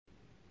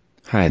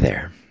Hi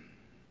there.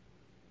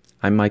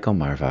 I'm Michael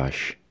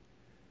Marvash,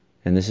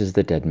 and this is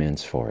the Dead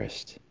Man's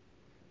Forest,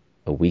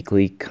 a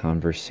weekly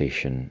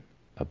conversation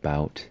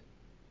about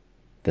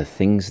the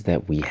things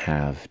that we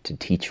have to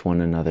teach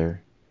one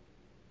another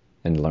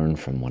and learn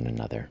from one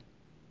another.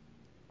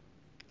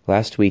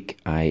 Last week,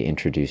 I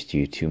introduced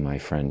you to my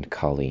friend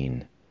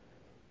Colleen,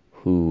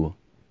 who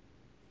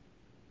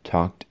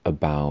talked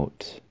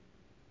about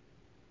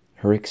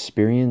her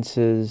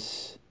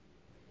experiences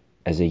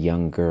as a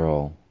young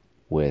girl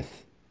with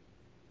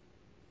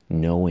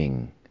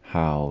knowing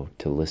how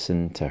to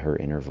listen to her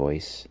inner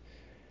voice,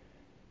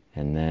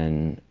 and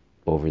then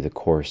over the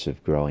course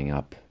of growing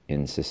up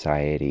in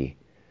society,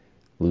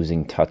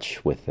 losing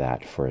touch with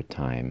that for a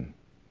time,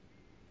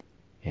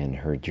 and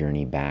her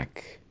journey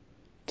back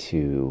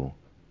to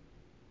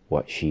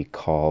what she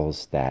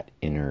calls that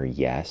inner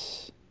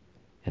yes,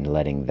 and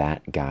letting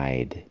that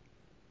guide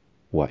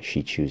what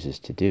she chooses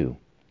to do.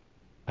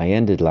 I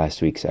ended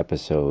last week's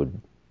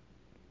episode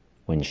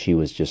when she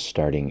was just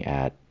starting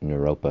at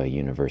Naropa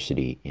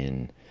University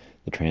in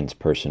the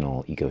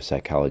transpersonal ego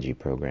psychology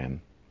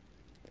program.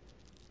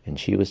 And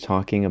she was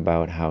talking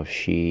about how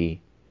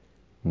she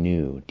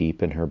knew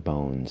deep in her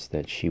bones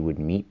that she would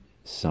meet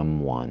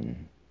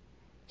someone,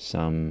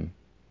 some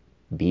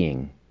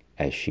being,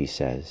 as she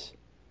says,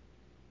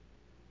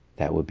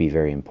 that would be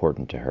very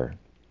important to her.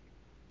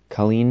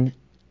 Colleen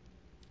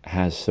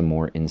has some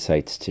more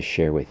insights to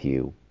share with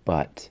you,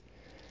 but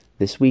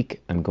this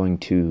week I'm going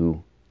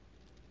to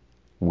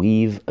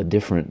weave a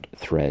different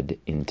thread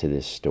into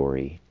this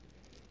story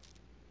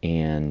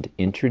and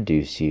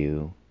introduce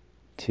you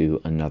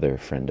to another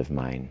friend of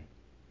mine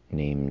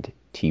named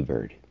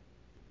T-Bird.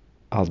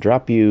 I'll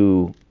drop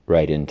you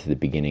right into the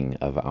beginning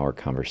of our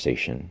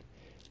conversation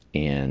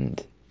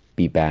and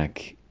be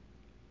back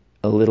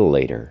a little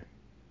later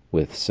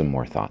with some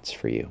more thoughts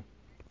for you.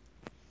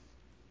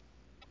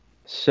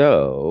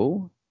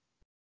 So,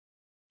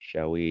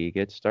 shall we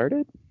get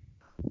started?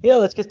 Yeah,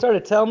 let's get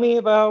started. Tell me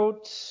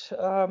about,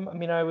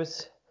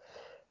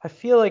 I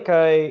feel like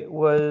I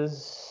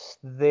was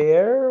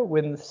there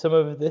when some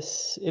of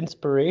this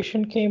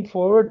inspiration came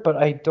forward, but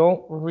I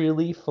don't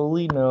really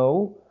fully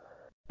know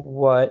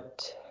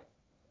what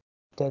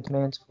Dead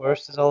Man's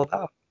Forest is all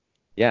about.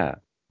 Yeah,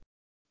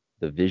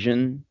 the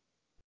vision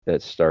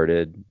that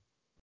started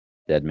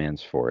Dead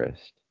Man's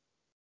Forest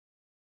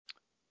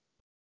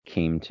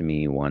came to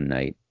me one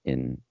night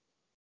in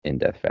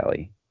Death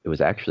Valley. It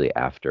was actually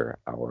after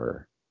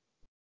our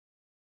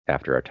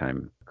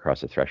time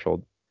across the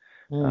threshold.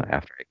 Mm.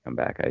 After I come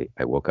back,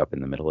 I woke up in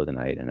the middle of the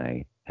night and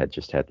I had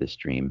just had this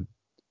dream.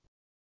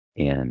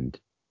 And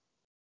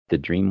the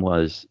dream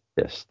was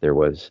this: there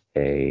was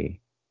a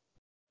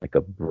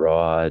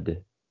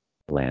broad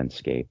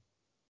landscape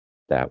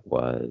that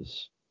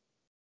was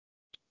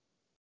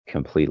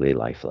completely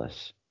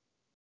lifeless.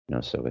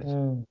 So with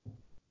Mm.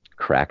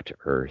 cracked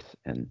earth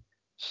and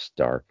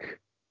stark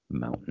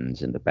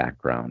mountains in the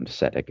background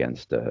set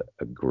against a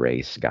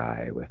gray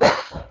sky with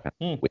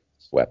Mm.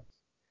 wind-swept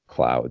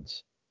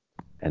clouds.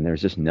 And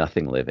there's just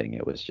nothing living.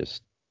 It was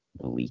just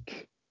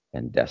bleak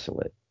and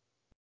desolate.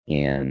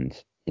 And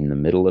in the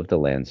middle of the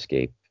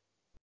landscape,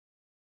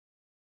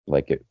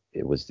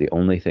 it was the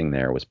only thing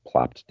there, was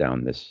plopped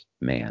down this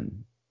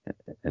man.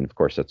 And of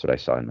course that's what I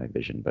saw in my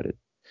vision, but it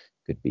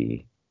could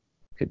be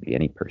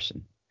any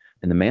person.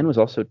 And the man was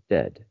also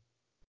dead,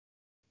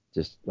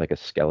 just like a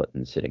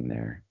skeleton sitting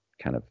there,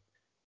 kind of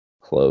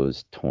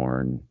clothes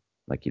torn,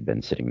 like he'd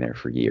been sitting there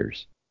for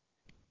years.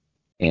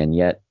 And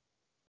yet,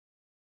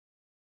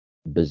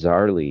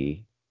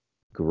 bizarrely,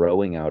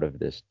 growing out of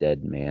this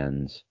dead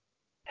man's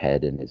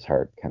head and his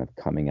heart, kind of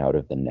coming out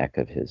of the neck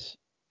of his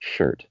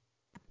shirt,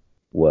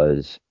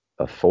 was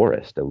a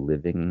forest, a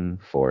living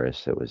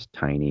forest that was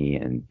tiny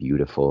and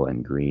beautiful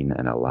and green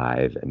and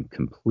alive and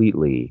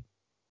completely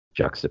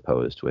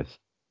juxtaposed with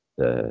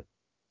the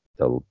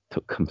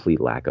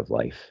complete lack of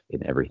life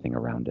in everything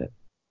around it.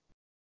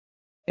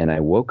 And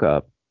I woke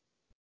up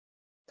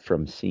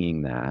from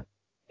seeing that,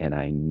 and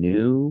I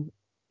knew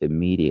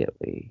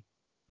immediately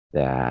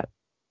that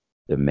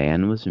the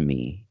man was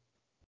me,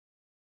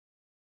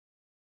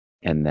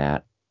 and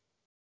that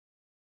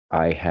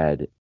I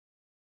had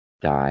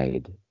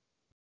died,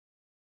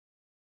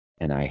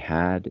 and I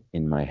had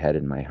in my head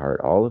and my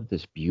heart all of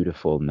this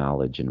beautiful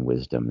knowledge and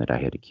wisdom that I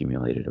had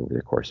accumulated over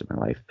the course of my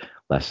life,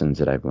 lessons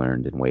that I've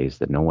learned in ways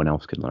that no one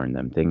else could learn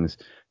them, things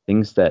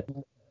that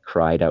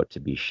cried out to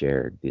be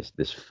shared,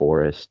 this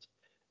forest.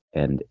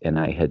 And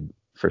I had,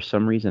 for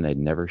some reason, I'd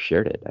never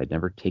shared it. I'd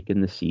never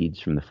taken the seeds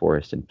from the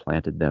forest and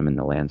planted them in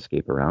the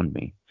landscape around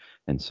me.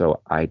 And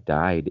so I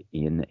died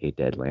in a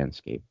dead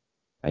landscape,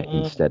 Mm.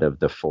 instead of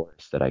the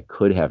forest that I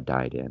could have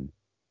died in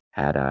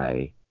had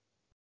I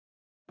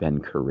been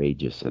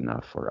courageous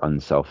enough or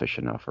unselfish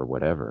enough or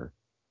whatever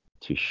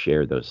to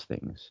share those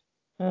things,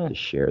 to Mm.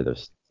 share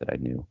those things that I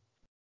knew.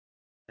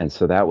 And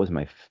so that was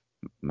my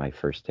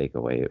first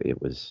takeaway.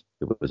 It was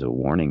a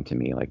warning to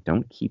me, like,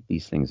 don't keep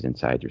these things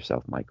inside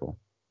yourself, Michael.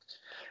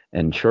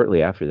 And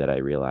shortly after that, I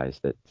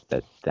realized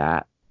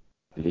that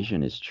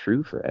vision is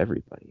true for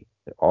everybody.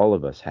 That all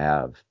of us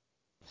have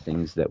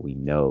things that we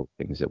know,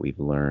 things that we've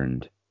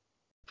learned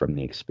from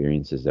the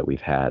experiences that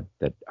we've had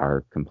that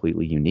are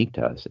completely unique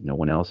to us, that no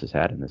one else has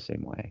had in the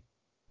same way,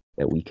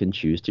 that we can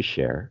choose to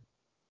share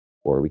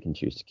or we can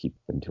choose to keep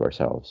them to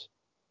ourselves.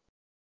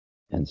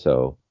 And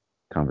so,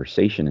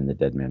 conversation in the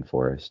Dead Man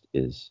Forest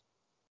is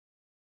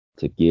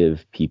to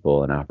give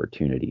people an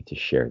opportunity to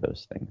share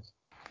those things.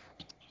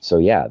 So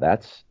yeah,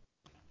 that's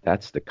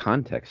the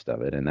context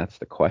of it, and that's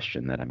the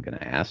question that I'm going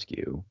to ask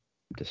you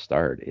to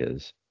start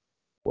is,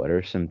 what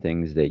are some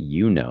things that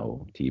you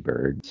know,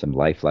 T-Bird, some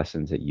life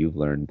lessons that you've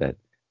learned that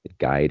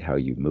guide how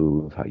you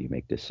move, how you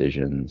make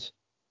decisions,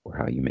 or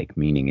how you make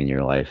meaning in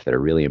your life that are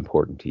really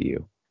important to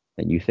you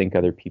that you think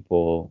other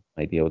people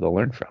might be able to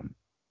learn from?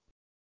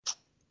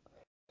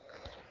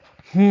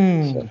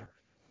 So,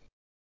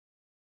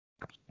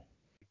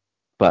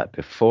 but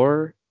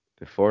before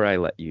I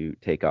let you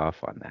take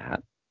off on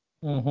that,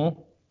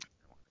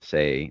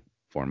 say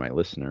for my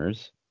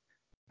listeners,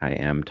 I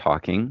am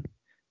talking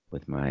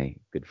with my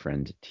good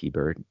friend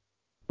T-Bird,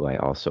 who I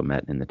also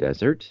met in the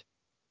desert.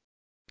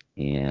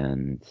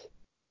 And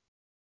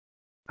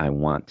I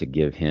want to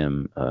give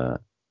him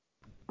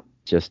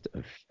just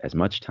as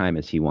much time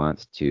as he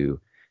wants to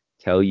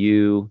tell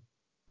you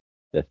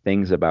the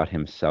things about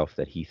himself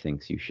that he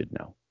thinks you should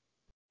know.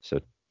 So,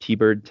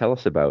 T-Bird, tell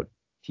us about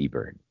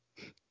T-Bird.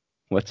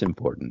 What's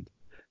important?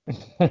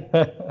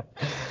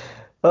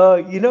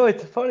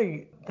 It's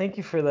funny. Thank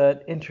you for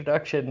that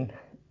introduction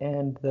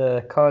and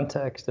the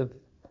context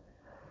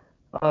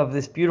of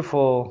this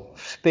beautiful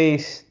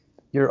space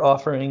you're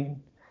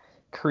offering,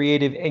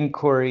 creative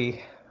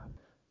inquiry.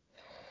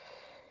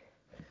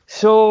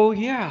 So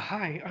yeah,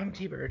 hi, I'm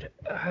T-Bird.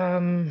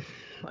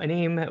 My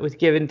name was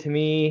given to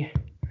me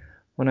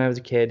when I was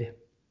a kid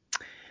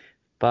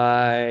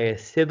by a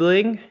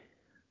sibling,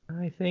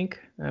 I think.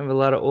 I have a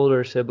lot of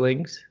older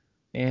siblings,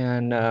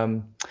 and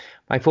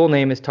my full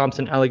name is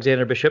Thompson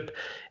Alexander Bishop.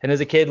 And as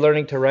a kid,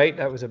 learning to write,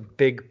 that was a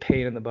big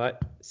pain in the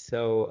butt.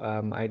 So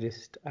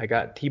I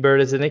got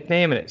T-Bird as a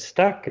nickname, and it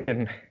stuck.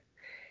 And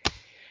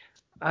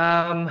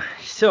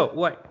so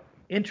what?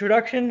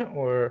 Introduction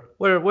or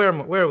where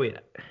are we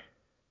at?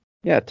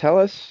 Yeah, tell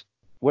us,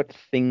 what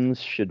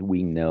things should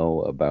we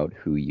know about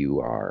who you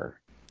are?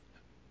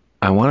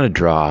 I want to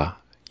draw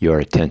your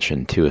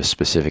attention to a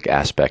specific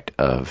aspect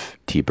of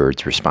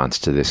T-Bird's response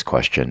to this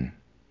question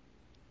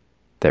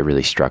that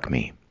really struck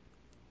me.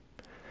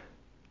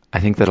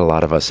 I think that a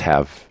lot of us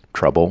have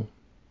trouble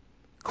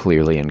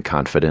clearly and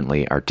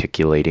confidently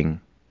articulating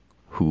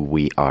who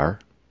we are.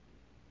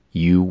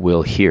 You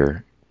will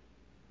hear,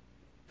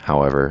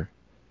 however,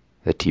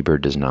 that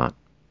T-Bird does not.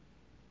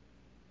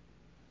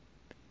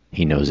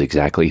 He knows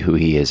exactly who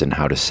he is and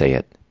how to say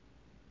it.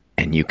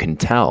 And you can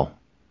tell,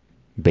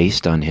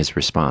 based on his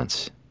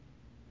response,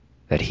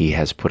 that he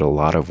has put a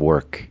lot of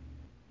work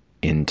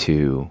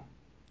into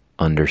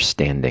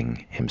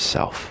understanding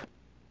himself.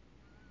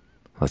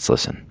 Let's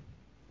listen.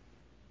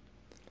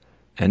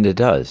 And it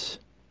does.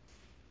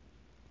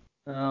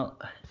 Well,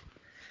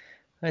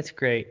 that's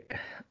great.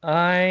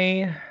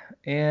 I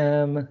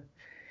am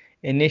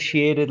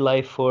initiated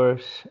life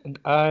force, and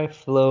I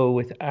flow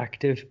with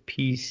active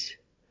peace.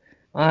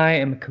 I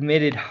am a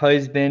committed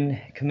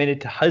husband,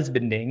 committed to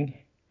husbanding,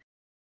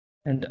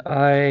 and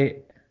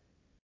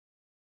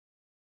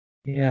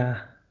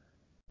yeah,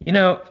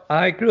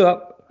 I grew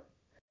up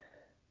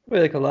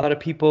like a lot of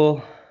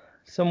people,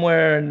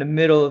 somewhere in the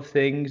middle of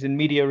things in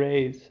media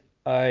rays.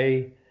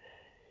 I,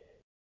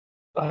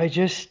 I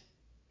just,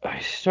 I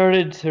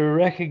started to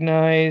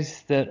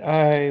recognize that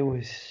I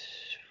was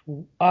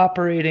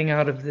operating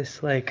out of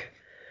this like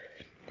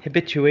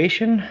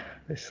habituation,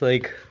 this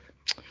like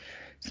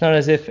it's not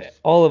as if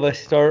all of us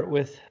start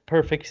with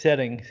perfect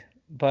settings,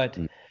 but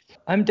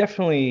I'm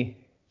definitely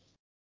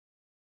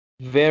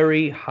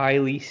very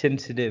highly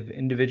sensitive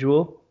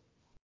individual,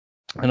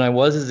 and I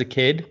was as a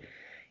kid,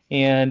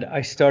 and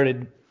I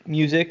started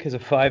music as a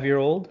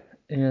 5-year-old,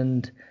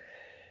 and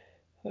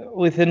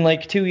within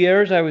like 2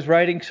 years I was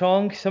writing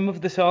songs. Some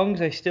of the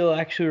songs I still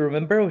actually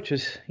remember, which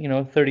is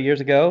 30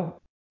 years ago,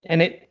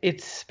 and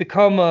it's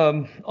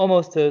become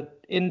almost a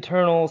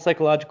internal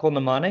psychological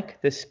mnemonic,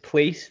 this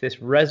place,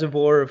 this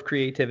reservoir of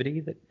creativity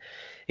that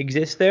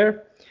exists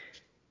there.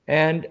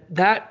 And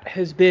that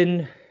has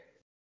been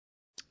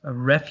a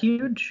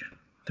refuge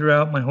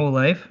throughout my whole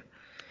life.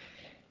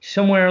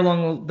 Somewhere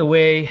along the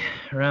way,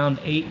 around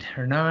 8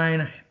 or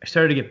 9, I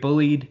started to get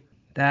bullied.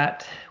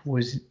 That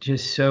was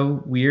just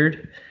so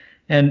weird.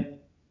 And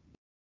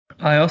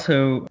I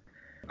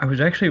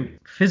was actually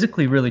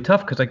physically really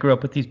tough because I grew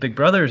up with these big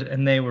brothers,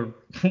 and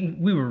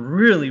we were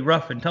really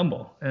rough and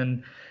tumble.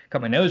 And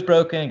got my nose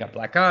broken, got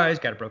black eyes,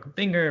 got a broken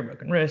finger,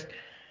 broken wrist.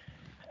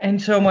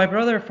 And so my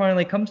brother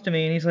finally comes to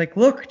me and he's like,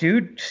 "Look,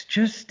 dude,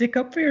 just stick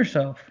up for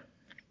yourself.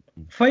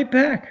 Fight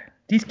back.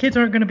 These kids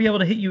aren't going to be able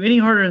to hit you any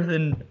harder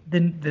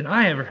than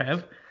I ever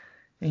have."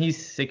 And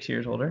he's 6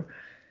 years older.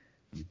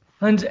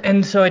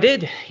 And so I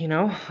did,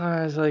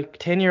 I was like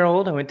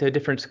 10-year-old. I went to a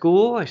different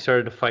school. I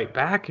started to fight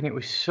back, and it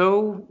was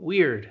so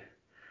weird.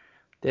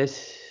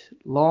 this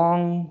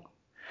long,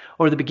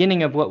 or the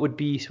beginning of what would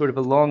be sort of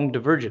a long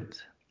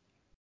divergence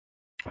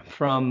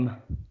from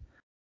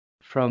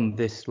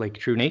this like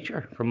true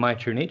nature, from my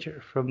true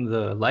nature, from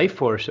the life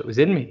force that was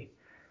in me.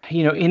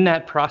 In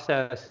that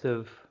process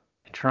of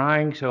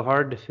trying so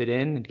hard to fit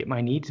in and get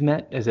my needs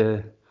met as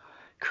a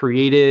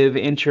creative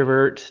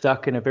introvert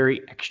stuck in a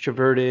very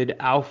extroverted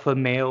alpha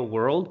male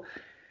world,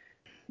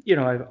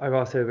 I've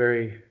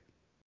also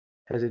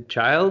as a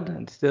child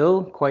and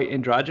still quite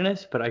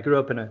androgynous, but I grew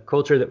up in a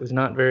culture that was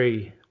not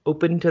very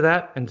open to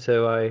that. And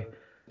so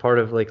part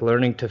of like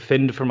learning to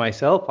fend for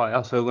myself, I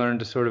also learned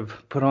to sort of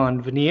put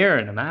on veneer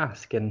and a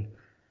mask and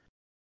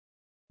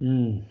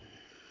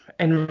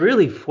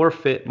really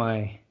forfeit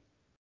my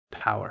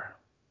power.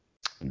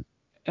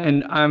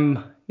 And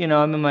I'm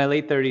in my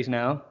late 30s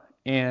now,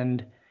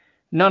 and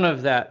none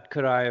of that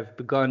could I have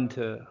begun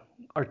to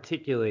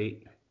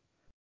articulate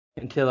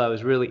until I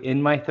was really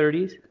in my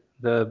 30s.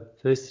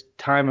 This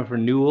time of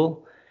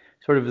renewal,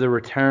 sort of the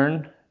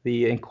return,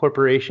 the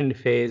incorporation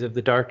phase of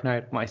the dark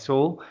night of my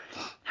soul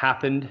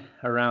happened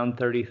around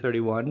 30,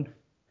 31.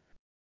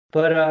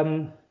 But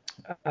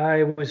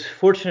I was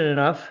fortunate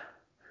enough to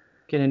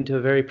get into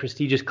a very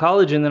prestigious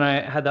college, and then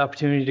I had the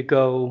opportunity to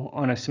go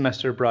on a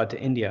semester abroad to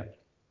India.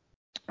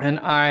 And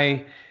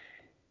I've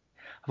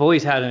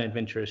always had an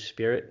adventurous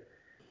spirit.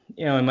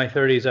 In my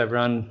 30s, I've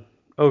run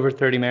over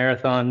 30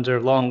 marathons or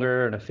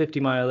longer and a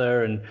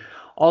 50-miler and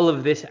all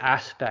of this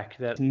aspect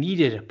that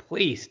needed a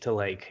place to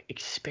like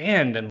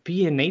expand and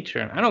be in nature.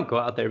 And I don't go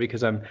out there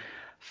because I'm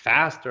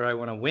fast or I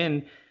want to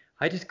win.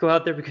 I just go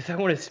out there because I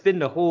want to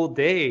spend a whole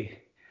day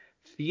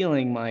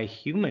feeling my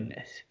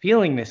humanness,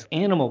 feeling this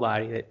animal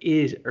body that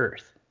is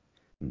Earth,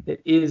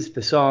 that is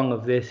the song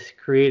of this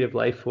creative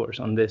life force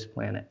on this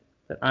planet,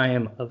 that I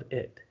am of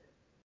it.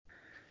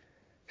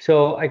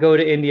 So I go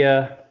to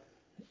India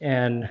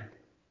and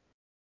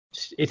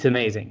it's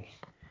amazing.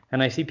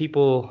 And I see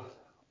people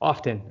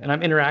often, and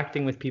I'm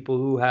interacting with people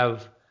who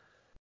have,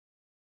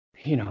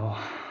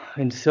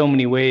 in so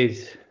many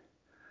ways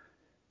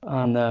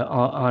on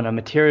a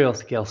material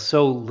scale,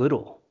 so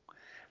little.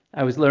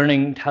 I was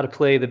learning how to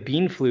play the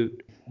bean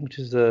flute, which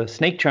is a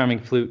snake charming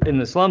flute, in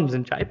the slums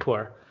in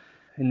Jaipur,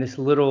 in this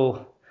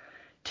little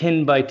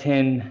 10 by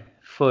 10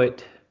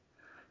 foot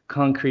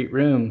concrete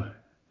room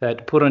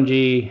that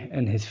Puranji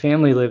and his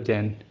family lived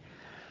in.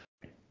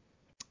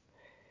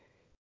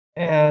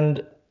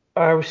 And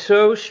I was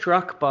so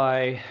struck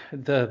by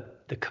the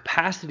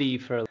capacity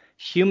for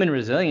human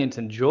resilience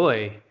and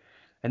joy.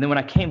 And then when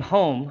I came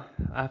home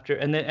after,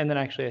 and then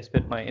actually I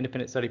spent my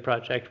independent study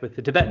project with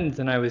the Tibetans,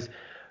 and I was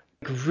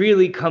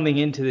really coming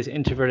into this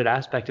introverted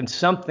aspect, and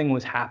something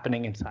was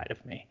happening inside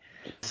of me.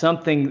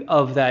 Something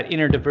of that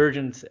inner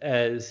divergence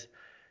as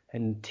a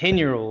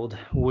 10-year-old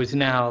was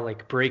now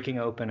like breaking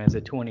open as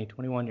a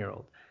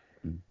 21-year-old.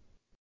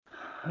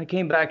 I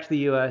came back to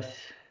the US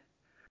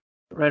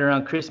right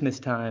around Christmas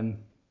time,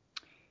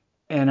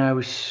 and I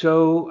was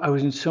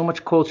in so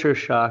much culture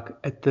shock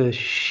at the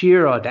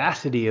sheer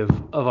audacity of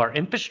our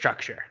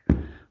infrastructure,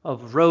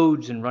 of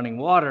roads and running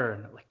water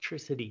and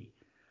electricity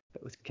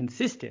that was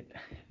consistent,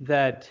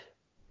 that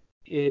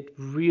it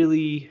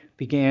really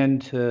began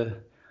to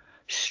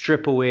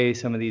strip away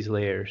some of these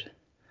layers.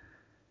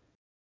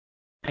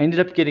 I ended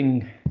up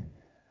getting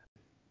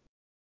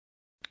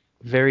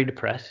very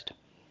depressed,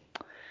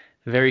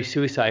 very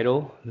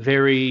suicidal,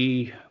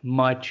 very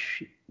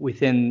much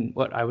within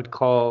what I would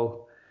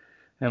call,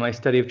 in my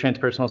study of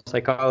transpersonal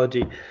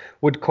psychology,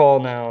 would call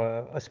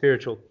now a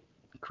spiritual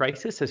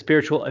crisis, a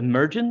spiritual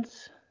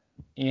emergence,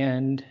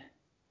 and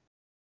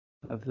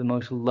of the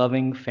most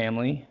loving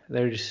family.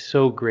 They're just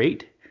so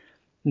great.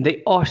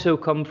 They also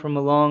come from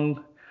a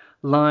long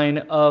line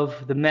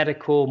of the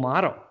medical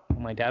model.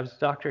 My dad was a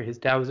doctor, his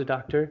dad was a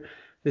doctor.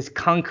 This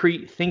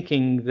concrete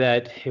thinking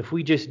that if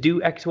we just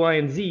do X, Y,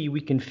 and Z, we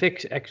can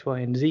fix X, Y,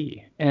 and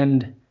Z.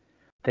 And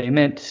they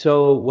meant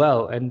so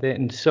well, and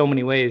in so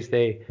many ways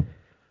they,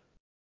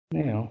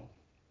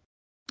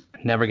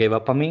 never gave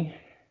up on me.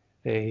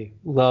 They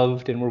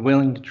loved and were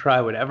willing to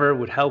try whatever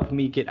would help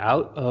me get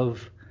out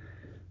of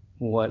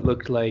what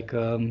looked like,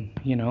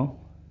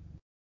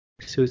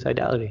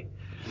 suicidality,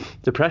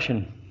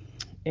 depression.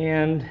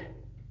 And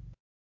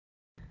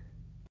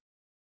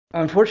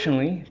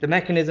unfortunately, the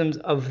mechanisms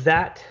of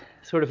that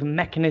sort of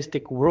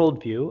mechanistic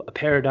worldview, a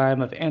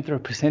paradigm of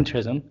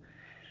anthropocentrism,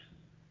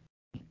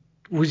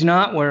 was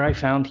not where I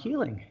found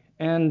healing.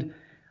 And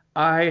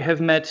I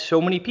have met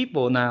so many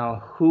people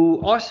now who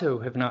also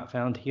have not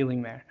found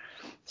healing there.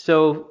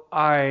 So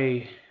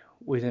I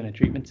was in a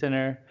treatment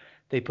center.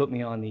 They put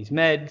me on these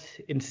meds.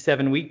 In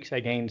 7 weeks, I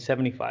gained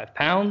 75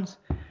 pounds.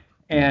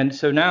 And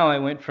so now I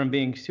went from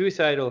being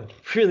suicidal,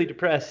 really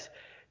depressed,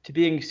 to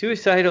being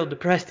suicidal,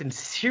 depressed, and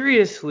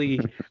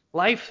seriously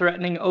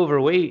life-threatening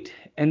overweight.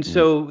 And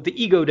so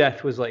the ego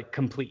death was like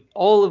complete.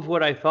 All of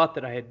what I thought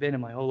that I had been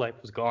in my whole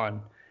life was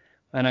gone.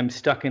 And I'm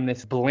stuck in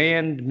this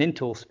bland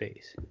mental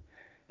space.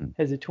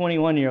 As a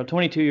 21-year-old,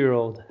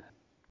 22-year-old,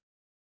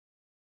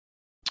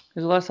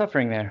 there's a lot of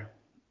suffering there.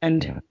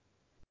 And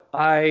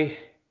I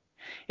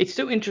It's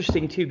so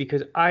interesting too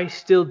because I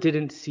still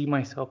didn't see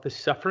myself as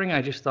suffering.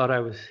 I just thought I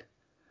was,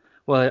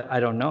 well, I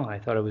don't know. I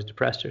thought I was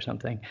depressed or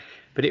something.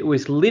 But it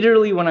was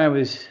literally when I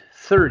was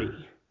 30,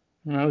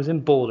 when I was in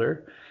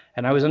Boulder,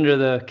 and I was under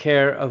the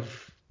care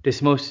of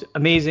this most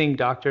amazing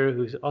doctor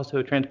who's also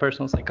a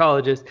transpersonal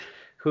psychologist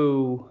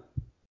who,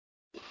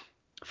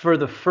 for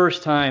the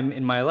first time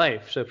in my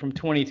life, so from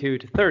 22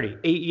 to 30,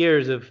 8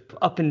 years of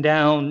up and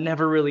down,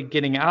 never really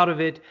getting out of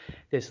it,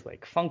 this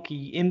like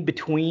funky in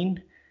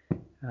between,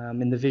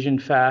 in the Vision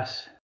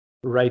Fast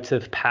rites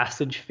of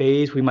passage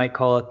phase, we might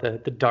call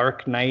it the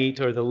dark night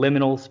or the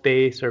liminal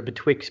space or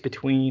betwixt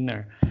between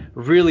or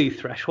really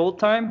threshold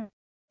time.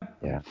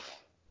 Yeah.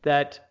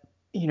 That,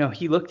 you know,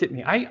 he looked at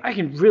me. I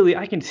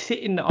can sit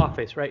in the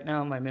office right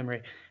now in my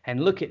memory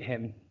and look at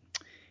him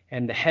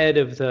and the head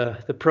of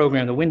the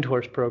program, the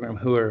Windhorse program,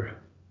 who are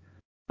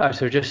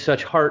so just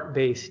such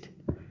heart-based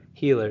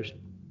healers.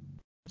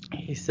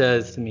 He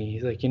says to me,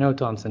 he's like, you know,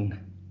 Thompson,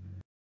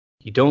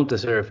 you don't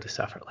deserve to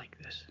suffer like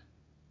this.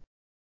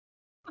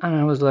 And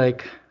I was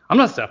like, I'm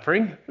not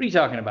suffering. What are you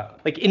talking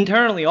about? Like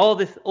internally, all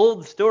this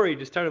old story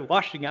just started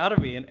washing out of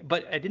me,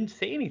 but I didn't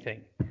say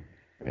anything.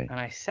 Right. And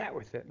I sat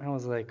with it, and I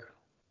was like,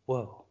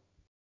 whoa.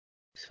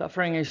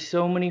 Suffering has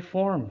so many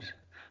forms.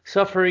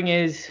 Suffering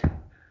is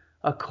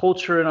a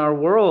culture in our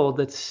world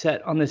that's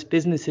set on this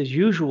business as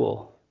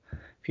usual.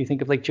 If you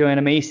think of like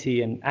Joanna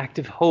Macy and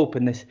Active Hope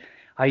and this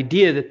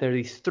idea that there are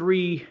these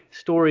three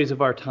stories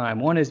of our time.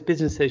 One is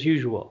business as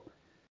usual.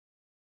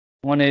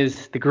 One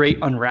is the great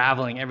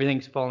unraveling,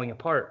 everything's falling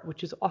apart,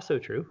 which is also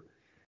true.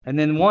 And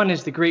then one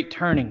is the great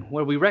turning,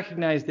 where we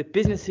recognize that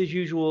business as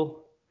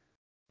usual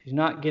is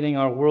not getting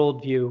our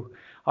worldview,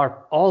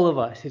 all of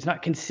us. It's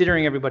not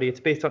considering everybody. It's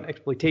based on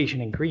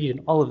exploitation and greed and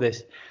all of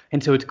this.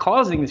 And so it's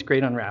causing this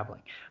great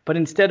unraveling. But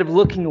instead of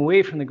looking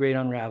away from the great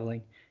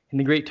unraveling, in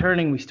the great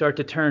turning, we start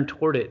to turn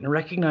toward it and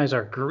recognize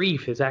our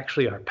grief is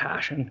actually our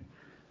passion.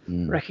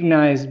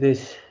 Recognize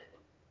this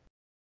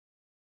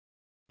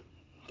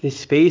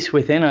space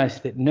within us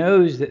that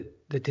knows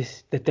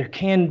that there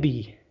can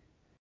be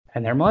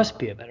and there must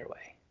be a better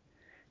way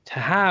to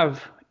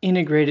have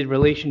integrated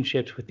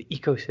relationships with the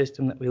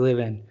ecosystem that we live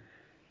in,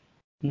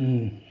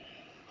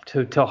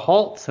 to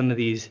halt some of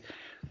these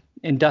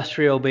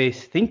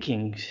industrial-based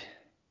thinkings,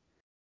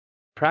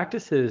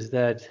 practices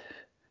that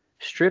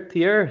strip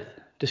the earth,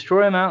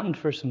 destroy a mountain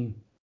for some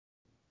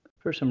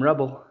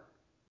rubble.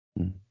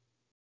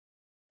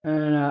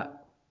 And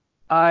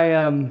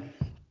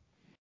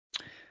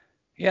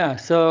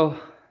so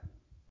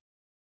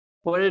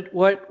what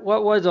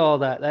was all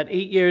that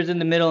 8 years in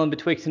the middle and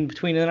betwixt and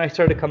between, and then I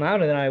started to come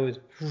out, and then I was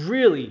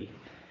really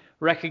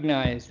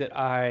recognized that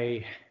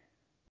I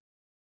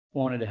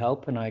wanted to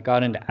help, and I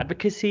got into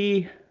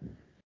advocacy,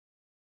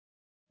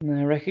 and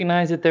I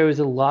recognized that there was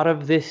a lot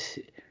of this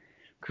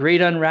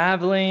great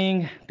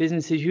unraveling,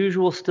 business as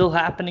usual, still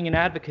happening in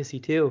advocacy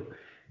too.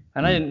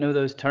 And I didn't know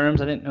those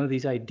terms, I didn't know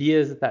these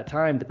ideas at that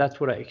time, but that's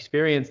what I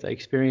experienced. I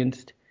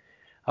experienced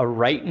a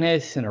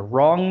rightness and a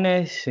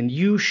wrongness, and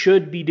you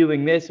should be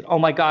doing this. Oh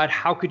my God,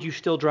 how could you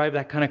still drive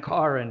that kind of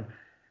car?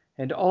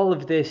 And all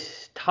of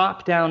this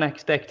top-down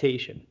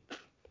expectation.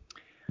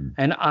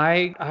 And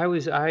I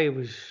was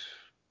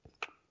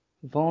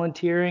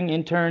volunteering,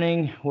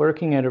 interning,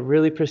 working at a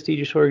really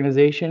prestigious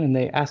organization, and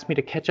they asked me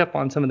to catch up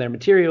on some of their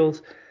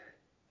materials.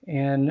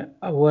 And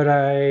what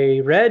I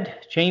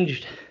read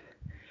changed.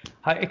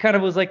 It kind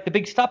of was like the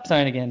big stop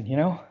sign again, you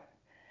know?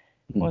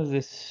 What was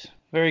this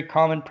very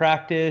common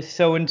practice?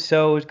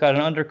 So-and-so has got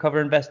an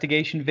undercover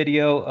investigation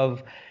video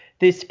of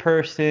this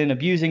person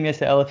abusing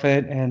this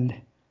elephant, and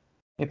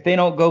if they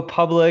don't go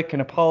public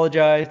and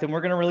apologize, then we're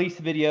going to release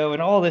the video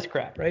and all this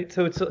crap, right?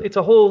 So it's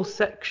a whole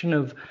section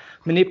of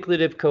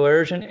manipulative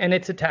coercion, and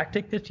it's a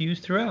tactic that's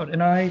used throughout.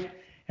 And I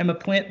am a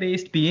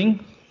plant-based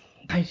being.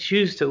 I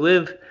choose to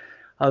live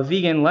a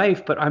vegan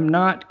life, but I'm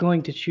not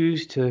going to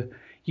choose to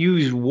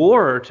use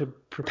war to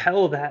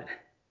propel that.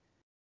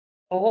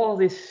 All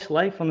this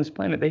life on this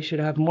planet, they should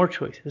have more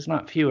choices,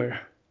 not fewer.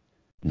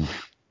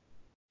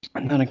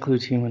 And that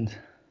includes humans.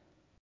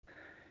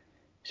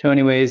 So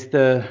anyways,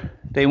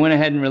 they went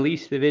ahead and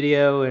released the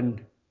video,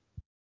 and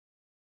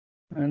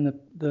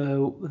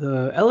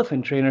the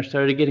elephant trainer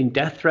started getting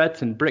death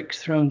threats and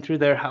bricks thrown through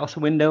their house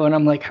window. And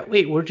I'm like,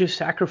 wait, we're just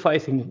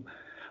sacrificing,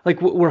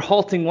 like we're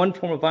halting one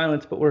form of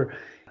violence, but we're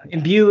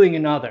imbuing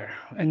another.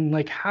 And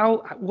like,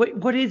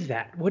 what is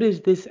that? What is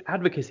this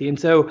advocacy? And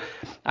so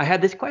I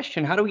had this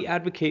question: how do we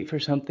advocate for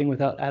something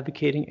without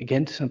advocating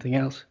against something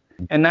else?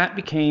 And that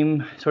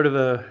became sort of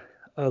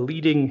a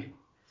leading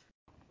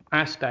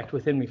aspect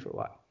within me for a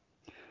while,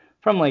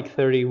 from like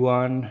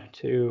 31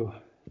 to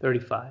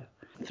 35.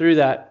 Through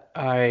that,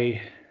 I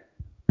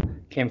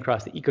came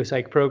across the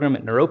EcoPsych program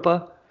at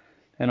Naropa,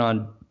 and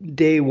on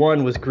day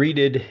one was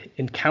greeted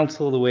in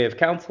Counsel, the Way of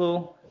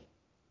Counsel,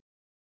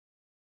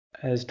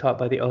 as taught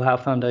by the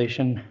OHAL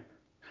Foundation,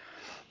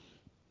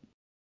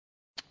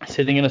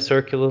 sitting in a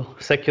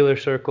secular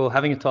circle,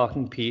 having a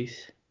talking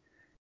piece.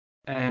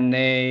 And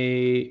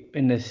they,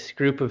 in this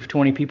group of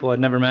 20 people I'd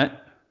never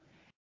met,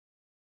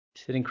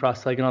 sitting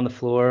cross-legged on the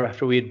floor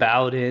after we had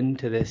bowed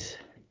into this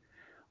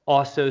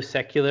also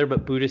secular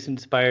but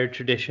Buddhist-inspired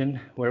tradition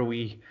where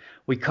we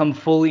come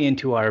fully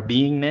into our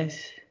beingness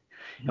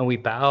and we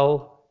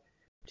bow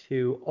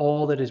to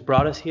all that has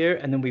brought us here,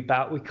 and then we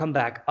come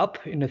back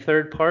up in the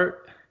third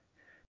part,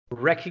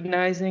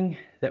 recognizing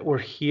that we're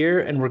here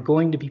and we're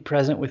going to be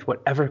present with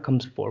whatever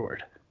comes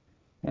forward.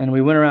 And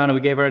we went around and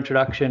we gave our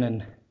introduction,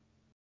 and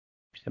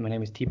said, my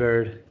name is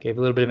T-Bird, gave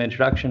a little bit of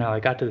introduction, how I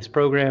got to this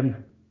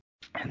program.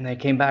 And they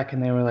came back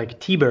and they were like,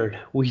 T-Bird,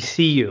 we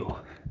see you.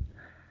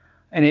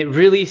 And it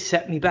really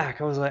set me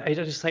back. I was like,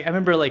 I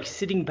remember like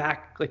sitting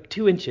back like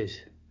 2 inches.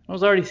 I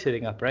was already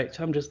sitting up, right?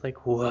 So I'm just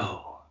like,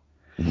 whoa,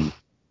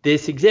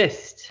 this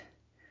exists.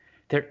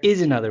 There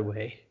is another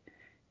way.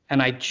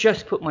 And I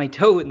just put my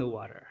toe in the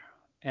water.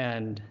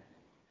 And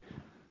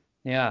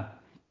yeah.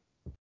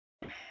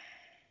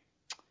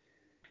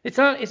 It's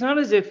not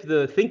as if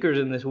the thinkers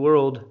in this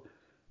world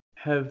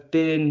have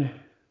been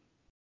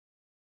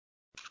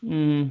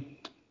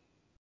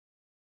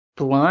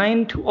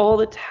blind to all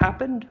that's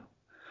happened,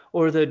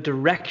 or the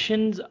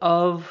directions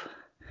of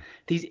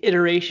these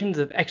iterations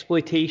of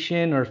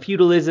exploitation or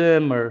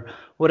feudalism or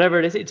whatever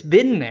it is. It's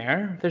been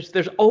there.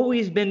 There's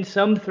always been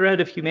some thread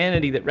of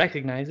humanity that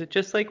recognizes it,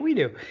 just like we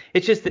do.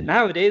 It's just that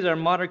nowadays our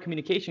modern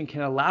communication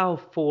can allow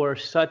for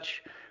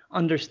such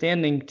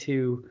understanding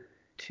to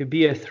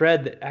be a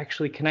thread that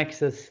actually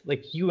connects us,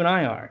 like you and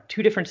I are,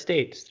 2 different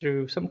states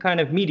through some kind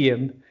of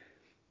medium.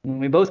 And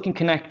we both can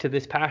connect to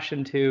this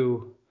passion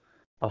to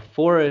a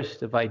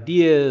forest of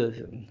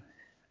ideas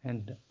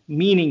and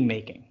meaning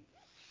making.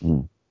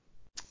 So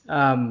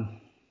in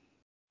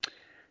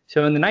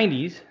the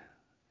 90s,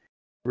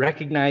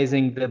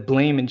 recognizing the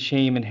blame and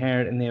shame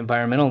inherent in the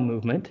environmental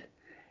movement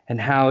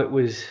and how it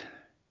was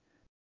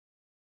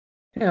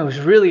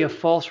really a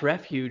false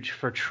refuge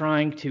for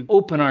trying to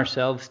open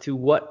ourselves to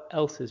what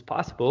else is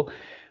possible.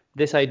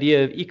 This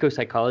idea of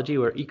eco-psychology,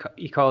 where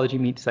ecology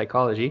meets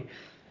psychology,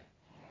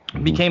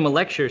 became a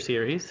lecture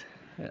series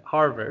at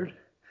Harvard.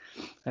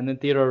 And then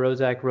Theodore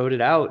Roszak wrote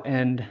it out.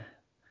 And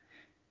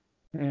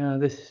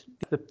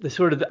the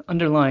sort of the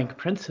underlying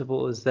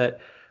principle is that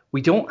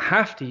we don't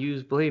have to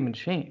use blame and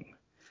shame.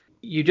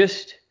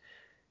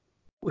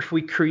 If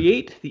we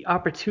create the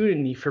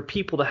opportunity for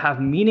people to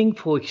have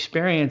meaningful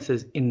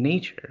experiences in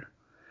nature,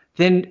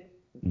 then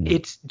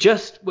it's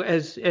just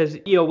as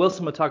E.O.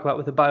 Wilson would talk about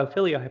with the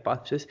biophilia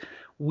hypothesis,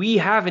 we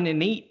have an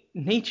innate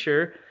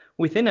nature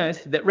within us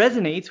that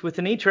resonates with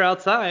the nature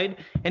outside,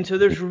 and so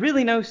there's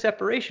really no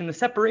separation. The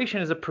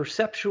separation is a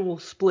perceptual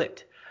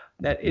split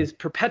that is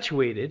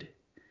perpetuated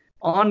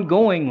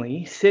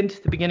ongoingly since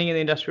the beginning of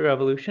the Industrial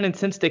Revolution and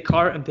since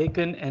Descartes and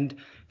Bacon and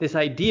this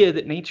idea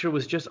that nature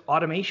was just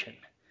automation.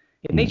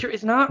 And nature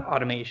is not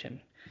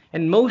automation.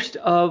 And most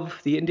of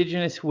the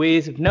indigenous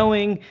ways of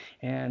knowing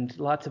and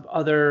lots of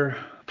other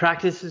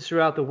practices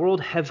throughout the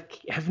world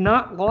have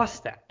not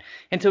lost that.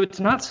 And so it's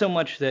not so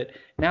much that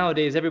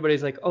nowadays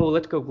everybody's like, oh,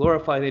 let's go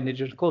glorify the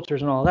indigenous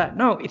cultures and all that.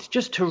 No, it's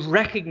just to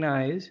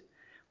recognize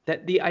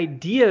that the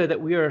idea that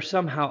we are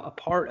somehow a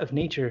part of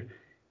nature,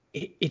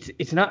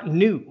 it's not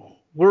new.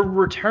 We're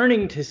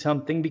returning to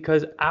something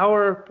because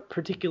our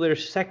particular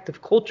sect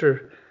of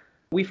culture,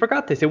 we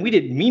forgot this, and we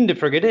didn't mean to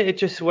forget it. It's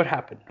just what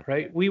happened,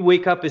 right? We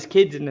wake up as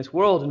kids in this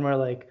world and we're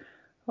like,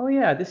 oh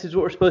yeah, this is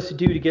what we're supposed to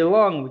do to get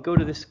along. We go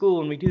to this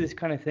school and we do this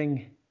kind of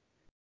thing.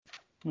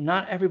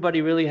 Not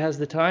everybody really has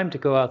the time to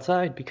go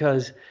outside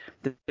because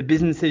the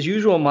business as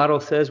usual model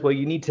says, well,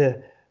 you need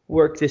to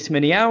work this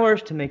many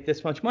hours to make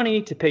this much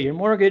money, to pay your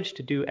mortgage,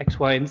 to do X,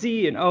 Y, and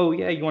Z. And oh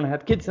yeah, you want to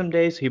have kids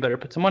someday, so you better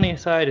put some money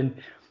aside. And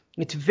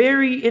it's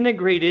very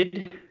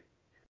integrated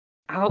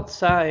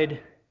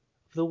outside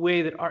the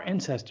way that our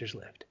ancestors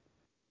lived.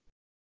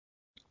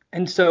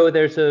 And so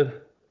it's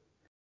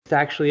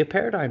actually a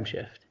paradigm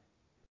shift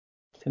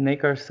to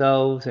make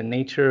ourselves and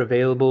nature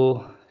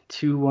available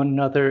to one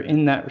another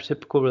in that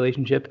reciprocal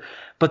relationship.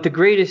 But the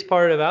greatest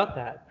part about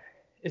that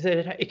is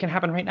that it can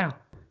happen right now.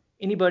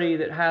 Anybody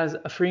that has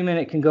a free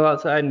minute can go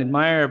outside and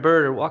admire a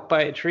bird or walk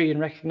by a tree and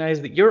recognize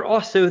that you're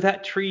also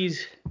that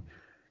tree's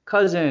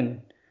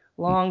cousin,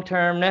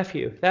 long-term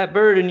nephew. That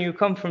bird and you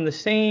come from the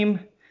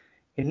same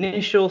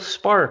initial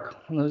spark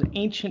on those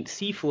ancient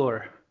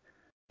seafloor,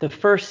 the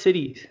first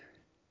cities.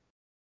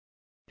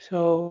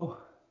 So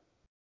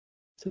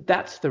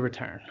that's the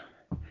return.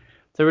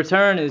 The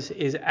return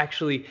is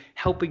actually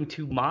helping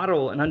to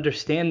model an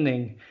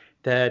understanding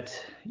that,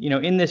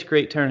 in this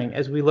great turning,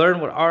 as we learn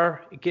what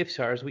our gifts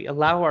are, as we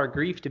allow our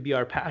grief to be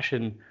our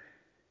passion,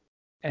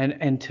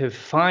 and to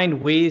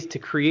find ways to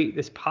create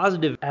this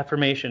positive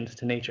affirmations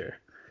to nature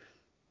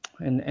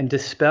and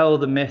dispel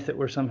the myth that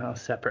we're somehow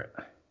separate.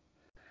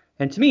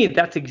 And to me,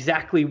 that's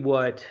exactly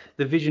what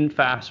the Vision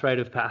Fast rite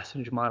of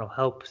passage model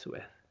helps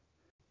with.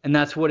 And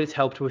that's what it's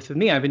helped with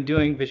me. I've been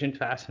doing Vision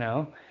Fast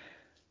now,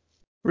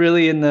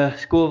 really in the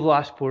School of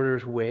Lost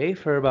Borders way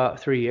for about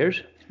 3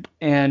 years.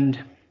 And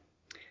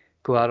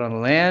go out on the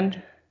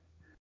land,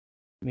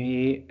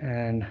 me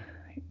and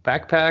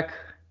backpack,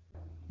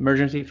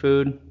 emergency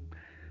food,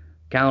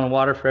 gallon of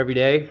water for every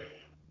day.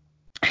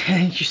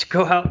 and you just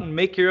go out and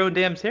make your own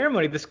damn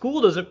ceremony. The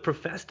school doesn't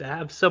profess to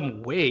have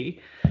some way.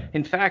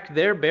 In fact,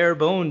 their bare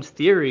bones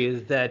theory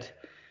is that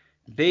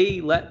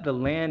they let the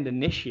land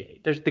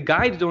initiate. The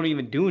guides don't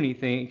even do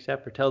anything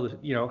except for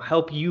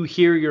help you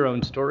hear your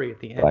own story at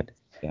the end. Right.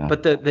 Yeah.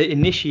 But the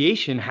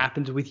initiation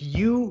happens with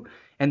you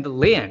and the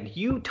land,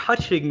 you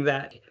touching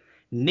that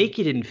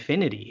naked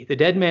infinity, the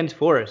dead man's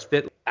forest,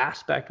 that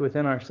aspect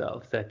within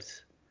ourselves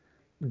that's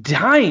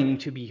dying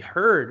to be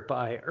heard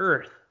by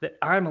Earth, that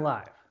I'm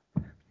alive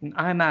and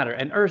I matter,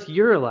 and Earth,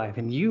 you're alive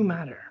and you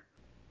matter.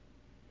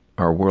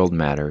 Our world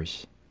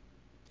matters,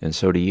 and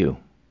so do you.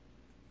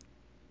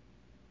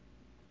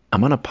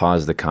 I'm going to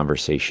pause the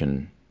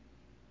conversation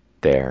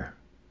there,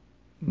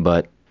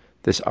 but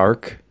this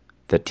arc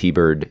that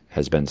T-Bird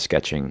has been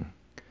sketching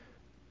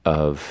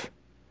of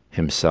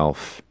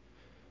himself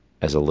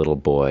as a little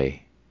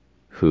boy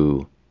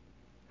who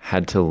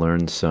had to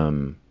learn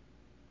some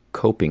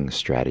coping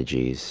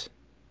strategies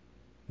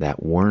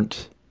that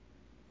weren't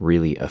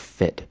really a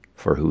fit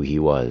for who he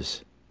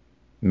was,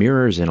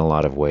 mirrors in a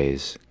lot of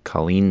ways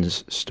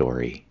Colleen's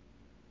story,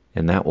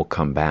 and that will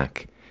come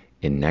back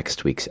in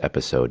next week's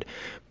episode.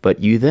 But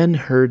you then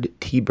heard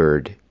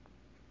T-Bird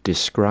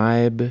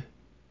describe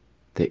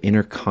the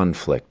inner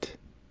conflict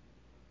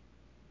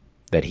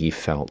that he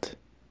felt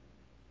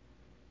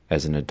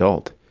as an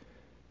adult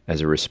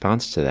as a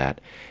response to that.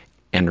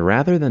 And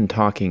rather than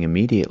talking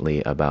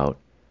immediately about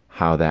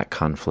how that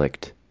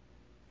conflict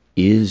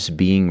is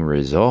being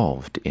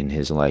resolved in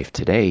his life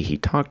today, he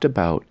talked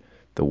about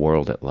the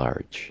world at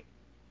large.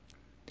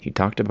 He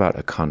talked about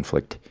a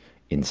conflict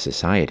in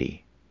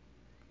society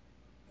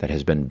that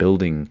has been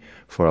building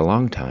for a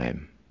long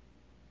time,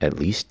 at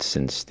least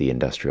since the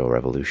Industrial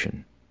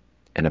Revolution,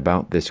 and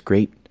about this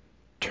great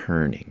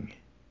turning.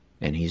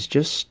 And he's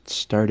just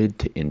started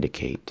to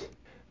indicate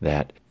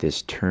that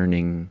this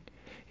turning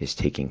is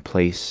taking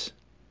place,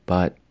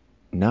 but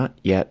not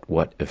yet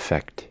what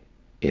effect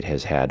it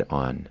has had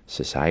on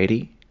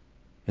society,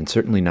 and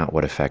certainly not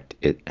what effect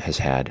it has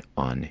had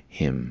on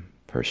him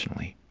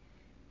personally.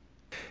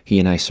 He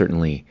and I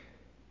certainly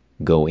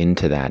go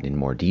into that in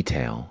more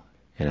detail,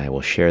 and I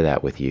will share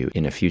that with you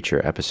in a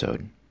future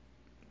episode.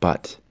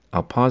 But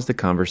I'll pause the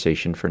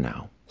conversation for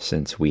now,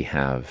 since we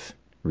have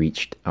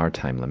reached our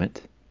time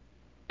limit.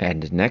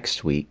 And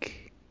next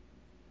week,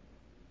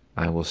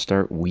 I will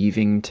start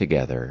weaving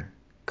together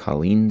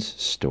Colleen's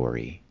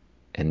story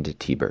and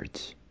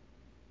T-Bird's.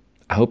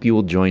 I hope you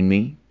will join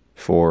me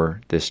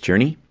for this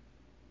journey.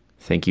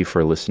 Thank you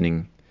for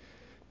listening.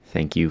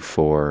 Thank you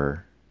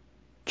for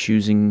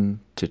choosing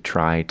to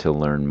try to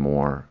learn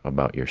more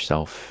about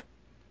yourself,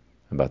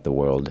 about the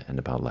world, and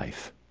about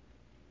life.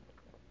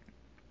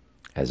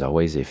 As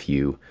always, if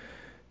you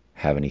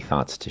have any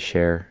thoughts to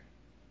share,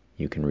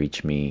 you can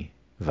reach me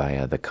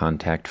via the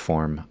contact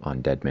form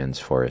on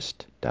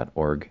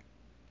deadmansforest.org.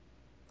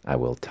 I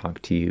will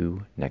talk to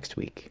you next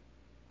week.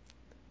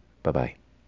 Bye-bye.